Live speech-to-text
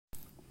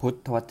พุท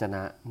ธวจน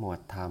ะ หมว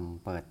ดธรรม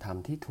เปิดธรรม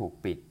ที่ถูก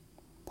ปิด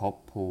ภพ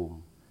ภูมิ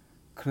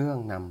เครื่อง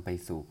นำไป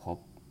สู่ภพ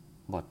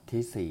บท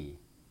ที่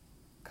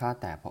 4 ข้า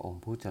แต่พระอง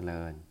ค์ผู้เจ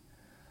ริญ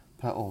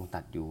พระองค์ต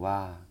รัสอยู่ว่า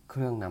เค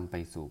รื่องนำไป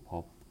สู่ภ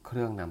พ เค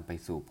รื่องนำไป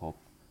สู่ภพ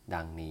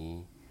ดังนี้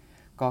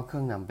ก็เครื่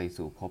องนำไป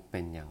สู่ภพเ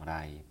ป็นอย่างไร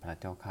พระ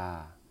เจ้าข้า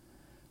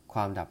คว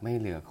ามดับไม่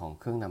เหลือของ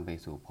เครื่องนำไป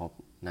สู่ภพ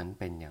นั้น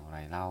เป็นอย่างไร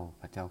เล่า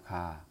พระเจ้าข้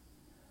า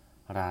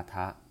ราค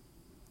ะ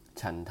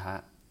ฉันทะ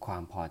ควา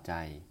มพอใจ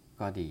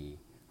ก็ดี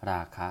ร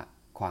าคะ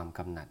ความก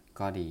ำหนัด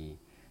ก็ดี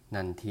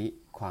นันทิ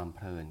ความเพ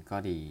ลินก็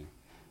ดี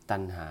ตั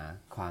ณหา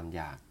ความอ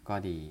ยากก็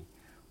ดี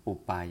อุ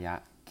ปายะ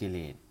กิเล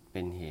สเ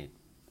ป็นเหตุ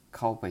เ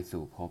ข้าไป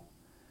สู่ภพ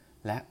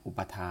และอุป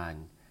ทาน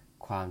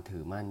ความถื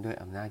อมั่นด้วย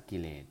อำนาจกิ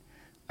เลส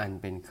อัน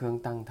เป็นเครื่อง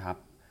ตั้งทัพ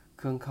เ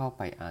ครื่องเข้าไ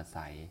ปอา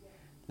ศัย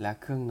และ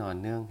เครื่องนอน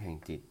เนื่องแห่ง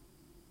จิต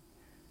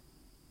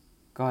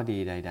ก็ดี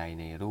ใดๆ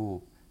ในรูป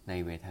ใน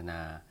เวทน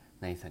า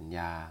ในสัญญ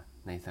า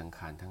ในสังข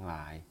ารทั้งหล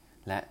าย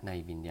และใน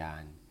วิญญา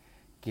ณ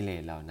กิเล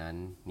สเหล่านั้น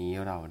นี้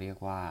เราเรียก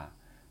ว่า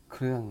เค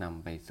รื่องน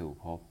ำไปสู่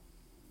ภพ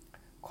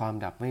ความ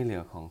ดับไม่เหลื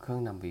อของเครื่อ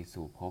งนำไป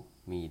สู่ภพ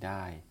มีไ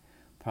ด้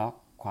เพราะ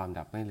ความ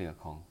ดับไม่เหลือ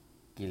ของ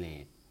กิเล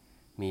ส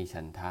มี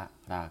ฉันทะ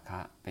ราคะ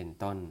เป็น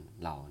ต้น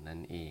เหล่านั้น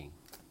เอง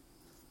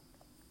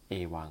เอ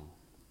วัง